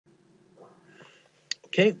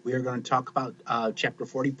Okay, we are going to talk about Chapter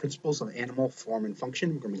 40, Principles of Animal Form and Function.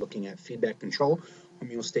 We're going to be looking at feedback control,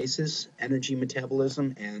 homeostasis, energy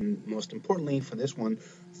metabolism, and most importantly for this one,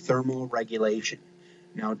 thermal regulation.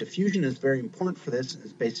 Now, diffusion is very important for this.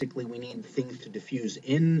 It's basically we need things to diffuse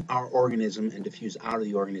in our organism and diffuse out of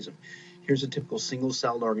the organism. Here's a typical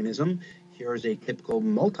single-celled organism. Here's a typical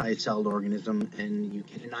multi-celled organism, and you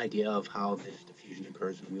get an idea of how this diffusion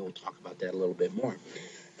occurs, and we will talk about that a little bit more.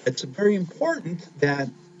 It's very important that,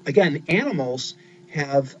 again, animals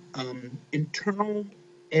have internal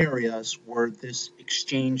areas where this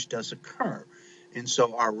exchange does occur. And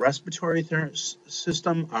so our respiratory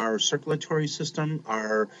system, our circulatory system,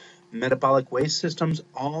 our metabolic waste systems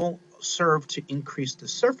all serve to increase the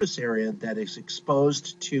surface area that is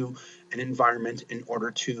exposed to an environment in order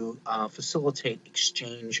to facilitate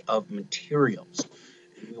exchange of materials.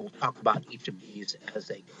 And we will talk about each of these as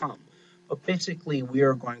they come. But basically, we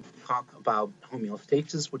are going to talk about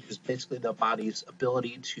homeostasis, which is basically the body's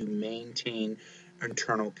ability to maintain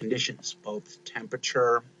internal conditions, both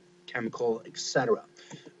temperature, chemical, etc.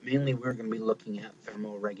 Mainly, we're going to be looking at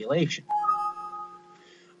thermal regulation.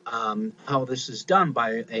 How this is done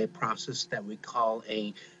by a process that we call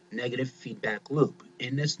a negative feedback loop.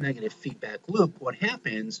 In this negative feedback loop, what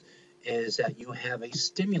happens is that you have a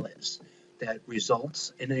stimulus that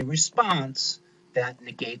results in a response that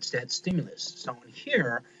negates that stimulus. So in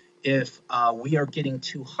here, if we are getting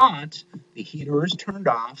too hot, the heater is turned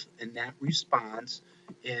off, and that response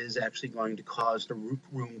is actually going to cause the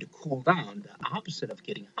room to cool down, the opposite of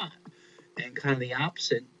getting hot. And kind of the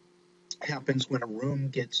opposite happens when a room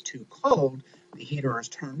gets too cold. The heater is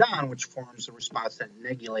turned on, which forms a response that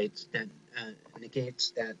negates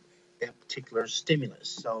that particular stimulus.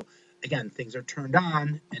 So again, things are turned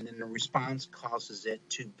on, and then the response causes it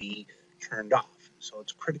to be turned off. So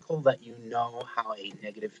it's critical that you know how a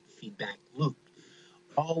negative feedback loop.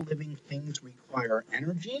 All living things require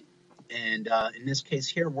energy, and in this case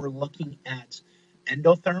here, we're looking at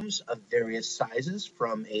endotherms of various sizes,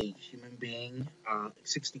 from a human being,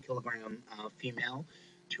 60 kilogram female,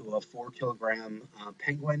 to a 4 kilogram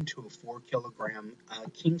penguin, to a 4 kilogram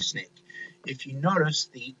king snake. If you notice,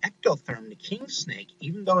 the ectotherm, the king snake,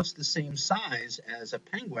 even though it's the same size as a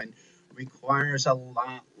penguin, requires a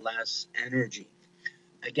lot less energy.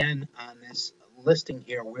 Again, on this listing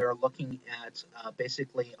here, we're looking at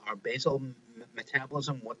basically our basal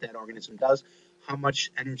metabolism, what that organism does, how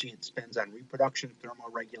much energy it spends on reproduction, thermal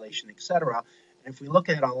regulation, etc. And if we look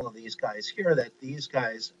at all of these guys here, that these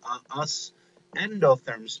guys, us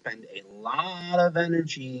endotherms, spend a lot of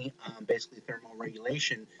energy on basically thermal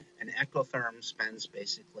regulation, and ectotherm spends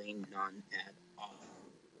basically none at all.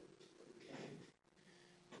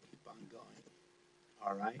 Keep on going.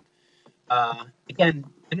 All right. Again,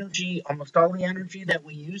 energy, almost all the energy that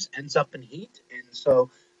we use ends up in heat. And so,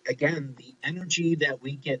 again, the energy that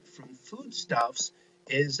we get from foodstuffs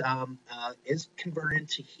is converted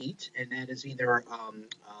to heat, and that is either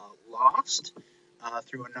lost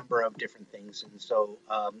through a number of different things. And so,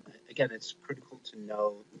 again, it's critical to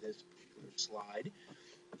know this particular slide.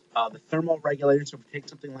 The thermal regulators, if we take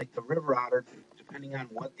something like the river otter, depending on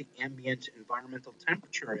what the ambient environmental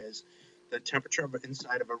temperature is, the temperature of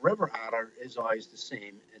inside of a river otter is always the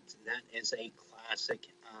same. That is a classic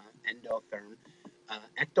endotherm.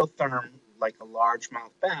 Ectotherm, like a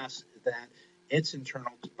largemouth bass, that its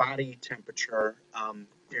internal body temperature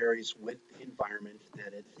varies with the environment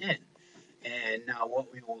that it's in. And now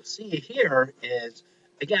what we will see here is,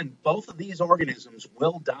 again, both of these organisms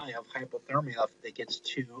will die of hypothermia if it gets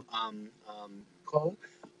too cold,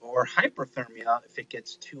 or hyperthermia if it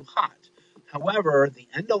gets too hot. However, the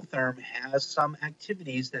endotherm has some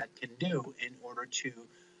activities that it can do in order to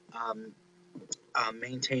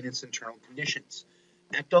maintain its internal conditions.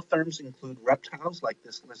 Ectotherms include reptiles like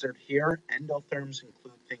this lizard here. Endotherms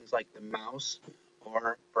include things like the mouse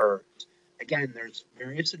or birds. Again, there's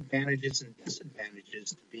various advantages and disadvantages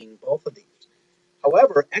to being both of these.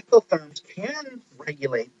 However, ectotherms can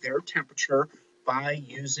regulate their temperature by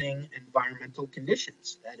using environmental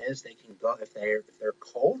conditions. That is, they can go, if they're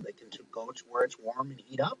cold, they can go to where it's warm and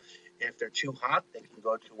heat up. If they're too hot, they can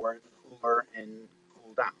go to where it's cooler and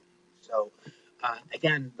cool down. So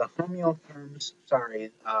again, the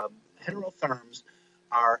heterotherms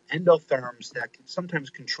are endotherms that can sometimes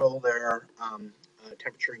control their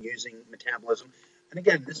temperature using metabolism. And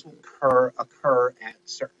again, this will occur at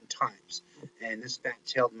certain times. And this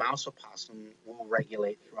fat-tailed mouse opossum will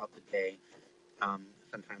regulate throughout the day.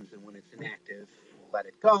 Sometimes when it's inactive, we'll let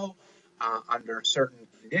it go. Under certain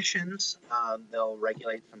conditions, they'll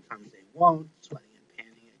regulate. Sometimes they won't, sweating and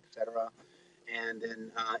panting, etc. And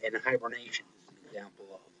then in hibernation is an example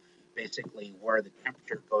of basically where the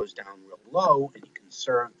temperature goes down real low and you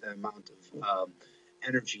conserve the amount of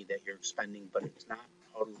energy that you're expending, but it's not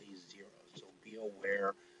totally zero. So be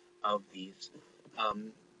aware of these.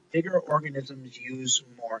 Um, Bigger organisms use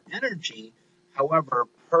more energy. However,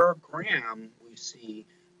 per gram, we see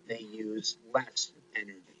they use less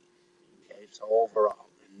energy. Okay, so overall,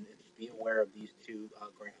 and be aware of these two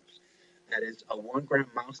graphs. That is, a 1 gram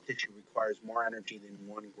mouse tissue requires more energy than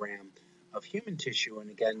 1 gram of human tissue, and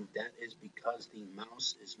again, that is because the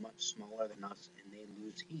mouse is much smaller than us and they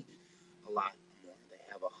lose heat a lot more. They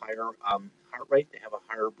have a higher heart rate, they have a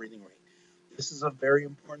higher breathing rate. This is a very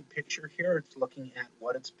important picture here. It's looking at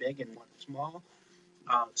what is big and what's small.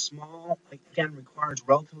 Small, again, requires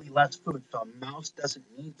relatively less food, so a mouse doesn't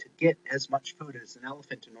need to get as much food as an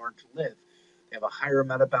elephant in order to live. They have a higher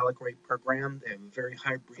metabolic rate per gram, they have a very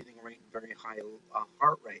high breathing rate, very high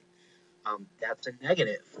heart rate. That's a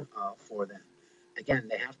negative for them. Again,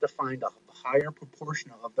 they have to find a higher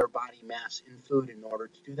proportion of their body mass in food in order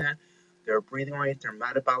to do that. Their breathing rate, their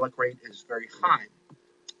metabolic rate is very high.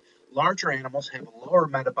 Larger animals have a lower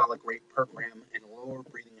metabolic rate per gram and a lower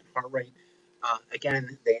breathing and heart rate.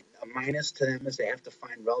 Again, a minus to them is they have to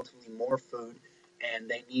find relatively more food and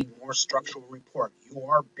they need more structural support. You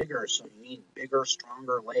are bigger, so you need bigger,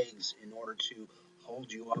 stronger legs in order to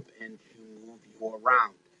hold you up and to move you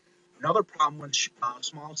around. Another problem with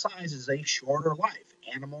small size is a shorter life.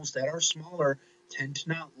 Animals that are smaller tend to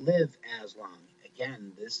not live as long.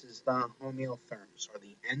 Again, this is the homeotherms or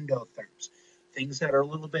the endotherms. Things that are a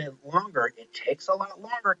little bit longer, it takes a lot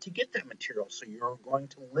longer to get that material, so you're going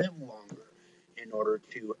to live longer in order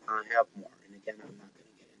to have more. And again, I'm not going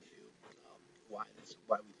to get into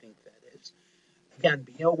why we think that is. Again,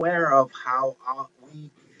 be aware of how we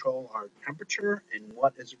control our temperature and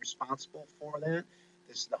what is responsible for that.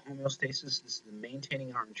 This is the homeostasis. This is the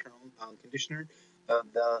maintaining our internal conditioner.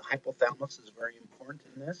 The hypothalamus is very important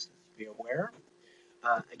in this. Be aware.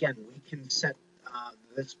 Again, we can set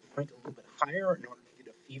this point a little bit higher in order to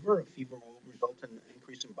get a fever. A fever will result in an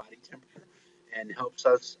increase in body temperature and helps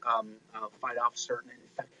us fight off certain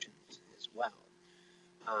infections as well.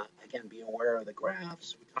 Again, be aware of the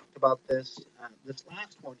graphs. We talked about this. This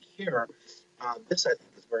last one here, this I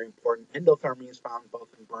think is very important. Endothermy is found both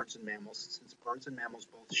in birds and mammals. Since birds and mammals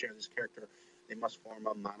both share this character, they must form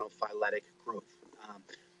a monophyletic group.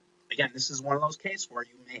 Again, this is one of those cases where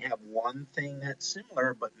you may have one thing that's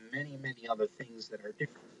similar, but many, many other things that are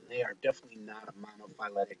different. They are definitely not a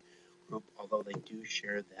monophyletic group, although they do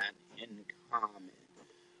share that in common.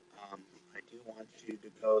 I do want you to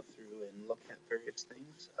go through and look at various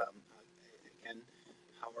things. Again,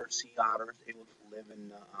 how are sea otters able to live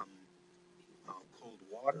in cold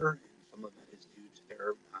water? And some of that is due to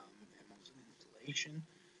their mammals and insulation.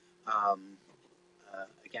 Um,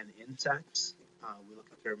 Again, insects, we look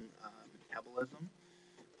at their metabolism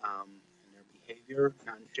and their behavior.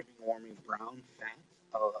 Non-shipping warming brown fat.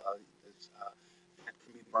 Fat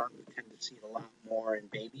can be burned. We tend to see it a lot more in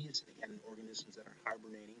babies. Again, organisms that are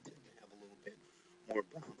hibernating tend to have a little bit more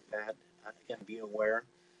brown fat. Again, be aware.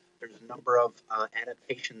 There's a number of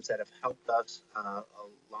adaptations that have helped us a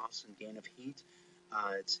loss and gain of heat.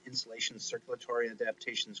 It's insulation, circulatory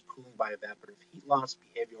adaptations, cooling by evaporative heat loss,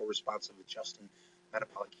 behavioral response of adjusting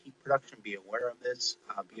metabolic heat production. Be aware of this.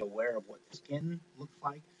 Be aware of what skin looks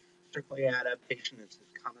like. Circulatory adaptation is this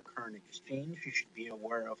counter-current exchange. You should be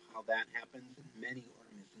aware of how that happens. Many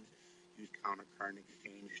organisms use counter-current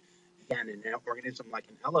exchange. Again, an organism like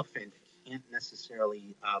an elephant can't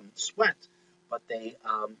necessarily sweat, but they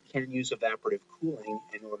can use evaporative cooling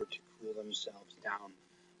in order to cool themselves down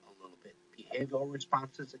a little bit. Behavioral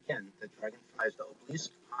responses, again, the dragonflies, the oblique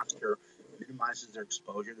posture minimizes their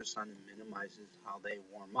exposure to sun and minimizes how they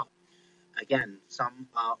warm up. Again, some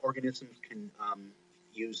organisms can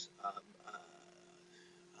use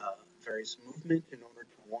various movement in order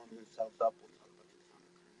to warm themselves up. We'll talk about the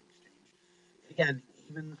counter-current exchange. Again,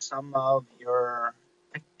 even some of your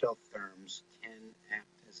ectotherms can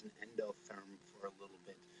act as an endotherm for a little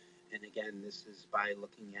bit. And again, this is by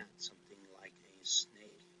looking at something like a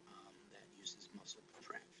snake that uses muscle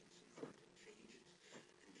contractions in order to change its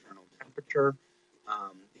internal temperature.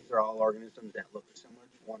 These are all organisms that look similar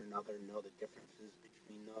to one another. Know the differences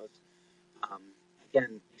between those.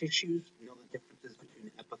 Again, tissues, know the differences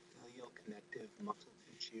between epithelial, connective, muscle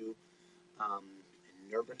tissue, and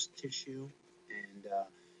nervous tissue. And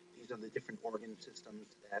these are the different organ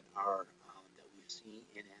systems that are that we see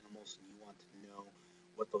in animals, and you want to know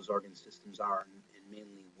what those organ systems are and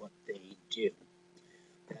mainly what they do.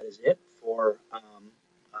 That is it for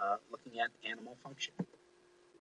looking at animal function.